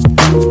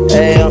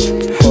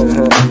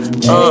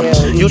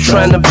 You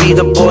tryna be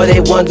the boy, they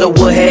wonder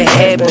what had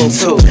happened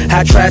to.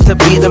 I tried to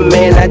be the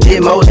man, I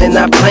did more than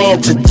I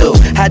planned to do.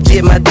 I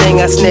did my thing,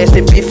 I snatched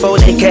it before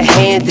they could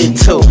hand it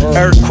to.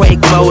 Earthquake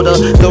motor,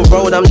 the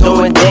road I'm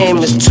doing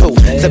damage to.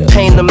 The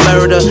pain, the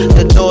murder,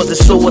 the doors of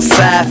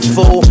suicide,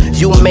 fool.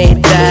 You may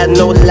die,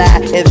 no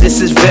lie, and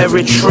this is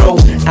very true.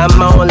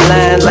 I'm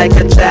online like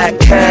a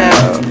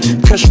 .com,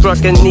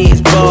 constructing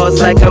these bars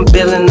like I'm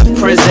building a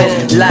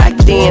prison.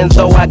 Locked in,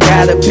 though I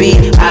gotta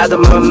be out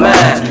of my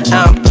mind.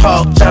 I'm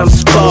parked, I'm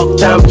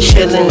sparked, I'm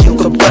chillin'. You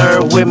could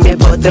burn with me,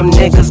 but them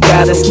niggas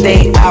gotta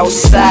stay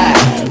outside.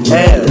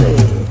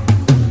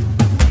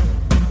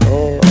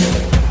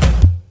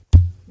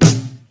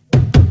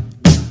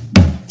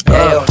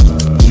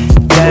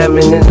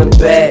 Diamond in the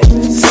back,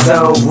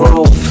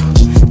 sunroof.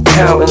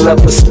 Counting up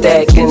a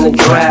stack in the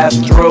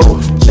drive-thru.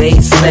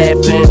 Bass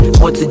slapping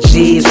with the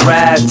G's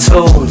ride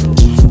to.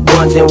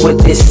 Wondering what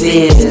this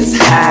is,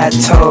 high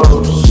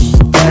tones.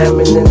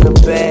 Diamond in the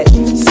back,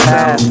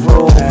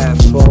 sunroof.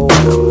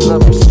 Counting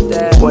up a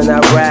stack when I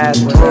ride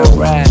through.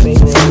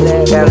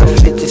 Got a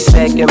 50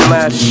 sack in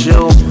my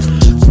shoe.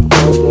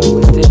 Wondering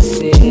what this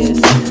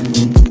is.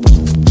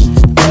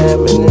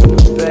 Diamond in the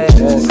back,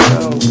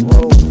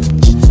 sunroof.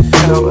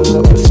 Counting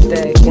up a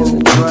stack in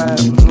the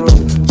drive-thru.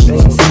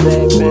 Bass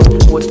slapping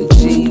with the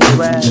G's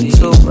ride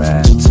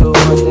to.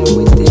 Wondering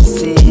what this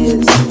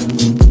is.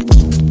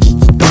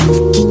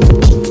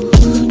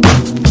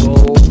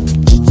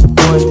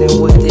 Wondering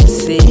what this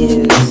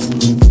is.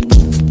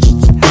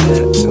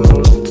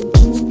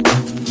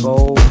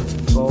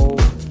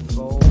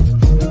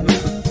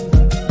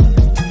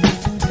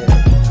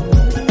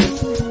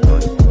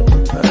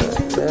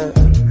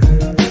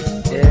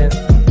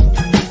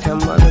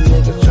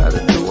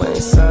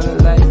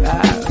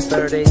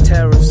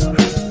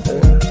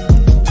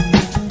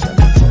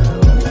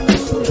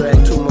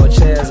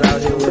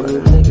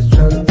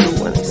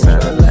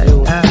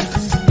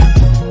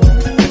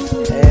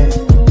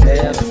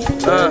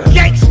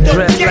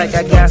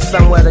 got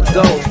somewhere to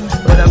go.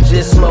 But I'm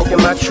just smoking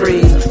my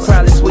trees.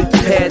 Probably sweep the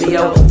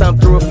patio,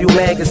 thump through a few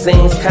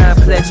magazines.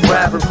 Complex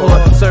ride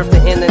report, surf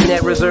the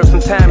internet, reserve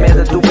some time at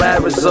a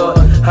Dubai resort.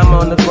 I'm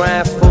on the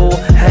grind, fool,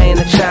 I ain't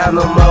a child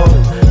no more.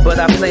 But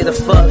I play the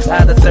fuck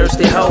out of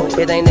thirsty hoe.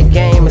 It ain't a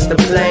game, it's the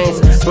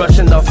planes.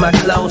 Brushing off my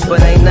clothes,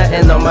 but ain't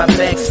nothing on my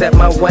back except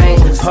my Wayne.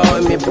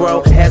 Pardon me,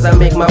 bro, as I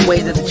make my way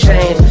to the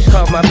change.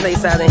 Carve my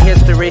place out in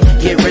history,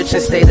 get rich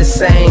and stay the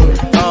same.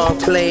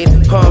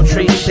 Enclave, palm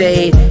tree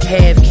shade,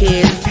 half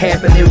kid,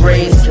 happily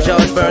raised.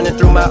 Jaws burning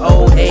through my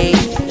old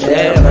age.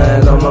 Yeah,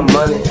 mind on my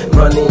money,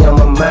 money on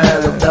my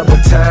mind. A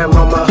double time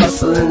on my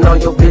hustle and on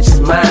your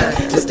bitch's mind.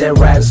 It's that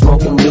ride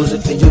smoking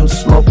music for you to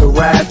smoke a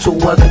ride. Two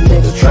other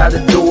niggas try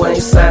to do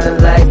ain't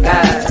sounding like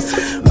eyes.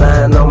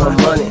 Mind on my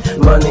money,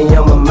 money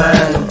on my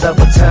mind. A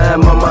double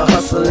time on my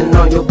hustle and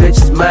on your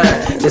bitch's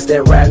mind. It's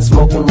that ride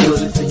smoking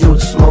music for you to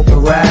smoke a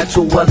ride.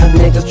 Two other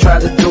niggas try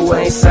to do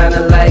ain't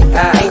sounding like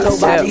eyes. Ain't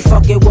nobody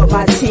fucking with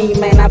my team,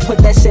 man. I put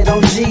that shit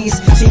on G's.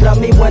 She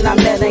love me when I'm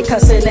there, ain't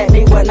cussing at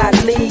me when I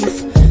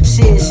leave.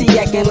 Shit, she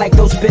acting like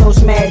those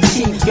bills mad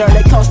cheap. Girl,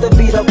 it cost to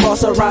be the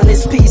boss around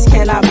this piece.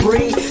 Can I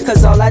breathe?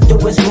 Cause all I do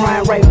is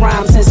grind, write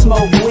rhymes and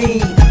smoke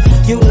weed.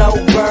 You know,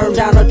 burn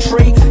down a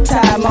tree.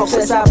 Time off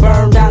since I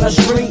burn down a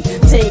street.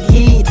 Take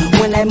heed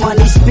when that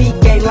money speak.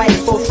 Ain't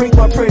life for free,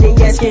 but pretty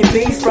as can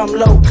be. From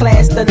low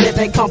class to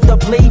living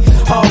comfortably.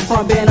 All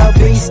from being a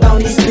beast on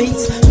these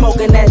beats.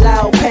 Smoking that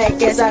loud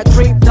pack as I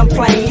creep. Them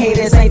plain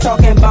haters ain't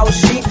talking about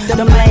sheep.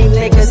 Them lame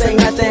niggas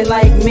ain't nothing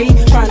like me.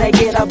 Tryna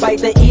get a bite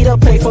to eat or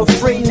play for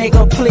free,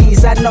 nigga,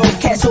 please. I know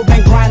cats who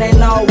been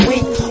grinding all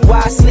week.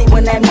 Why sleep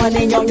when that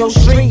money on your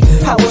street?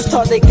 I was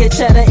taught to get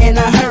cheddar in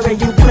a hurry.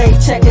 You play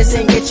checkers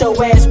and get your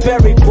ass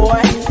buried, boy.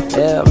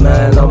 Yeah,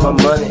 mind on my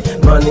money,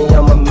 money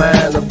on my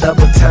mind. A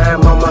double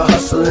time on my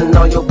hustle and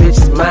on your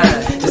bitch's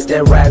mind. It's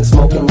that riding,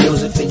 smoking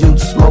music for you to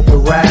smoke a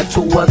ride.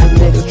 Two other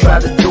niggas try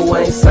to do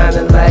ain't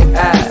sounding like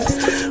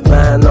eyes.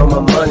 Mind on my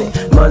money,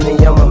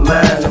 money on my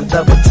mind. A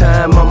double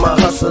time on my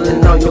hustle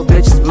and on your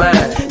bitch's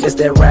mind. It's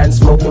that riding,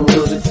 smoking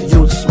music for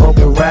you to smoke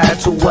a ride.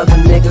 Two other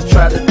niggas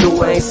try to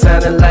do ain't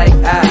sounding like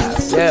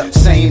eyes. Yeah.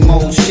 Same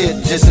old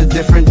shit, just a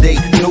different day.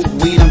 No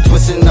weed, I'm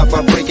twisting up.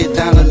 I break it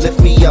down and lift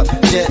me up.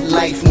 Jet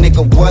life,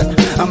 nigga, what?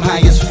 I'm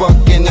high as fuck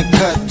in the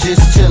cut,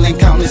 just chillin',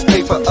 count this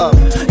paper up.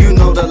 You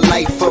know the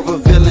life of a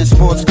villain,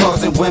 sports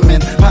cars and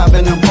women.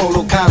 Poppin' them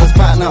polo collars,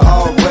 partner,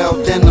 all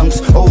well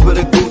denims. Over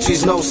the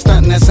Gucci's, no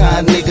stuntin', that's how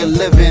a nigga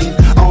livin'.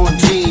 On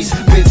G's,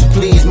 bitch,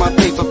 please, my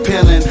paper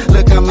peelin'.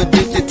 Look, I'm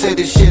addicted to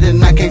this shit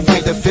and I can't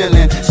fight the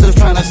feeling. Still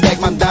tryna stack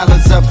my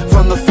dollars up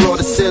from the floor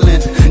to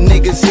ceiling.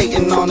 Niggas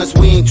hating on us,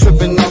 we ain't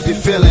tripping off your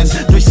feelings.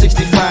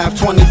 365,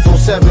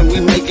 24/7, we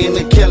making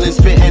the killing,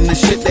 spitting the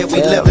shit that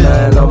we living.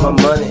 Mind on my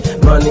money,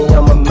 money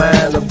on my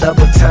mind. A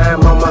double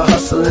time on my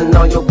hustle and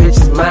on your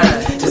bitch's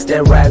mind. It's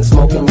that riding,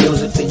 smoking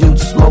music for you to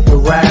smoke a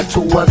ride.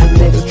 Two other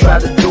niggas try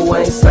to do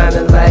ain't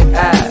sounding like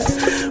eyes.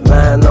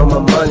 Mind on my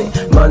money,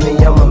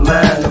 money on my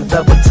mind. A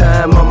double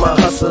time on my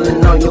hustle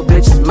and on your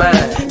bitch's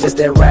mind. It's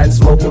that riding,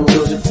 smoking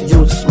music for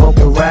you to smoke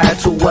a ride.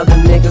 Two other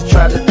niggas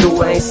try to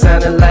do ain't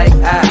sounding like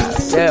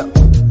eyes. Yeah.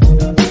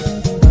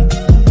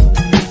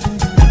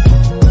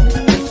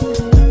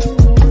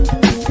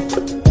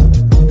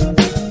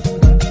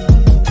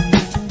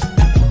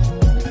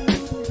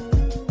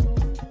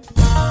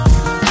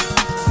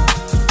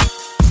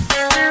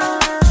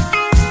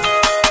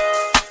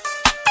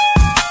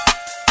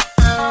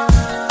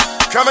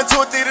 Coming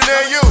to a theater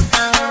near you.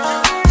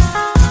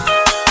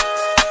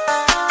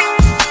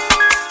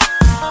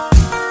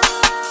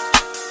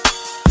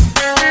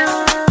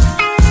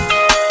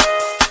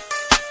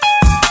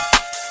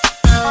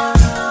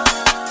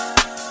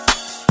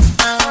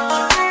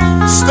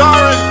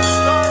 Starring.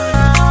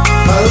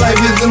 My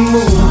life is a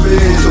movie,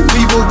 so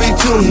people be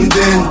tuned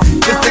in.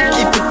 Just to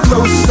keep a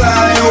close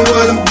eye on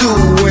what I'm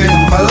doing.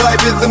 My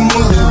life is a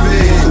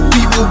movie, so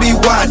people be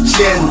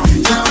watching.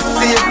 Just to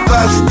see if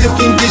I still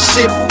can get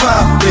shit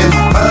poppin'.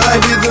 My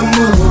life is a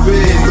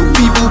movie, so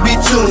people be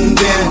tuned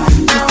in.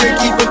 Just to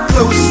keep a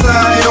close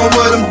eye on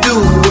what I'm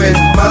doing.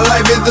 My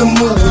life is a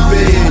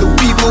movie, so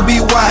people be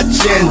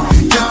watching.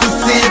 Just to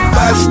see if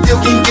I still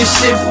can get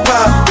shit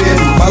poppin'.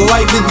 My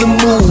life is a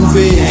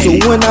movie,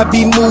 so when I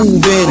be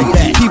moving,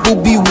 people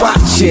be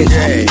watching.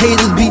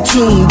 Haters be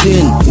tuned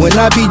in. When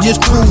I be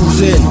just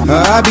cruising,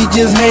 I be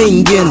just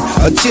hanging,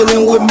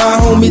 chilling with my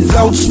homies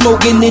out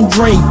smoking and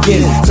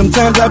drinking.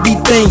 Sometimes I be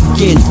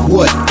thinking,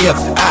 what if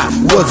I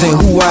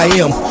wasn't who I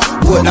am?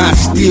 Would I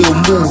still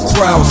move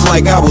crowds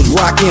like I was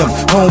rockin'?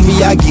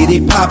 Homie, I get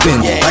it poppin'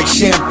 like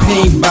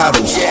champagne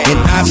bottles, and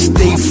I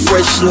stay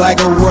fresh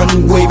like a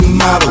runway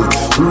model.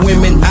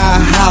 Women, I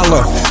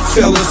holler.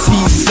 Fellas,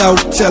 he's out.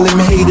 Tell him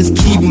haters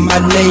keep my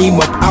name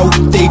up out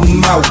they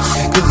mouths.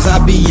 Cause I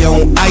be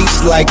on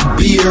ice like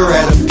beer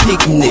at a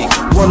picnic.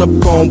 Run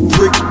up on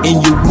brick and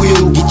you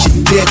will get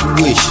your death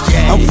wish.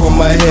 I'm from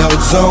a hell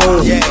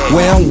zone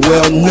where I'm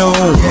well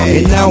known,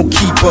 and I don't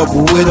keep up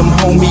with them,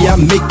 homie. I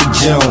make the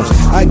Jones.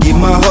 I get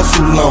my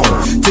hustle on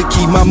to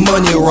keep my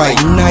money right.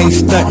 And I ain't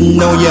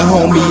stunting on you,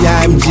 homie.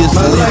 I'm just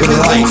living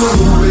life.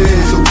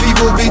 So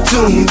people be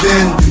tuned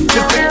in,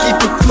 just to keep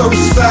a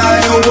close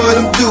eye on what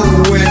I'm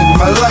doing.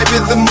 My life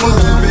is a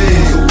movie,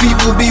 so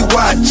people be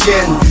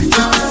watching,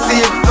 just to see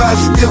if I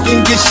still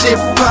can get shit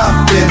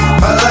poppin'.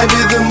 My life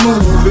is a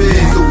movie,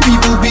 so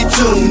people be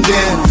tuned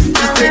in,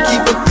 just to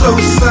keep a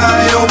close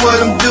eye on what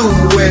I'm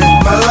doing.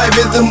 My life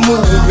is a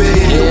movie,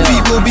 so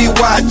people be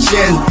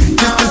watching,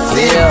 just to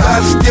see if I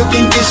still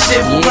can get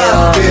shit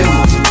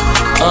poppin'.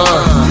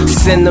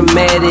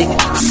 Cinematic,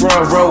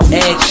 front row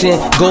action.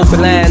 Go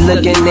blind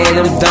looking at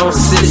him, don't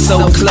sit so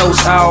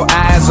close. All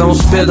eyes on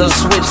spitter,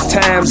 switch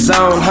time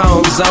zone,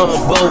 home zone,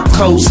 both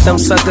coast. Them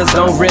suckers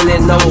don't really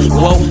know.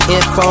 Whoa,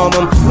 inform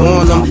them,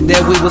 warn them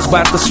that we was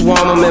about to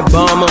swarm them and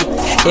bomb them.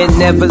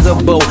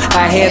 Inevitable,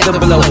 I had to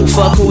blow.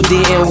 Fuck who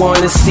didn't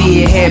wanna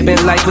see it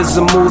happen. Life is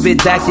a movie,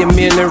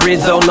 documentary,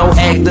 though no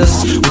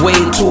actors. Way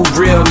too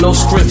real, no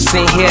scripts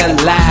in here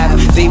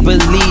live. They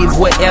believe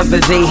whatever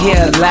they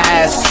hear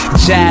lies.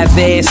 Jive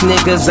ass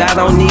niggas, I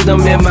don't need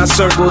them in my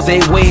circle. They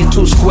way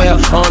too square.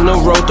 On the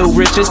road to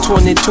riches,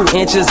 22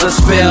 inches of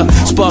spare.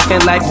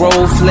 Sparking like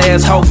road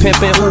flares, hoe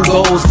pimping, who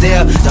goes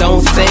there?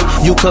 Don't think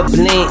you could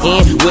blend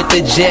in with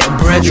the jet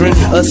brethren.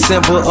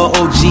 Assemble a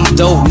OG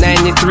dope,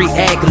 93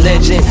 act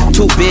legend.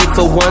 Too big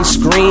for one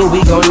screen,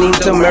 we gon' need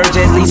to merge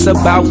at least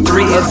about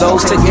 3 of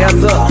those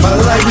together. My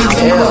life is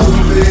a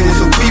movie,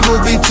 so people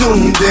be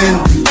tuned in,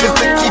 just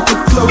to keep a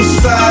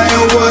close eye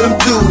on what I'm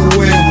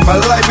doing. My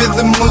life is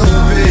a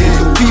movie,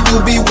 so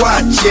people be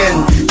watching,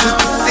 just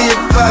to see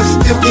if I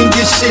still can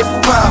get shit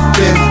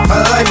poppin'.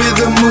 My life is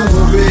a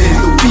movie,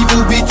 so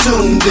people be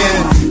tuned in,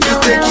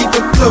 just to keep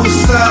a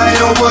close eye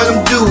on what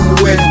I'm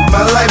doing.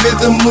 My life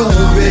is a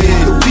movie,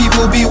 so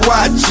people be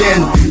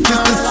watching,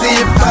 just to see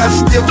if I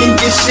still can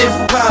get shit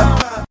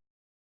poppin'.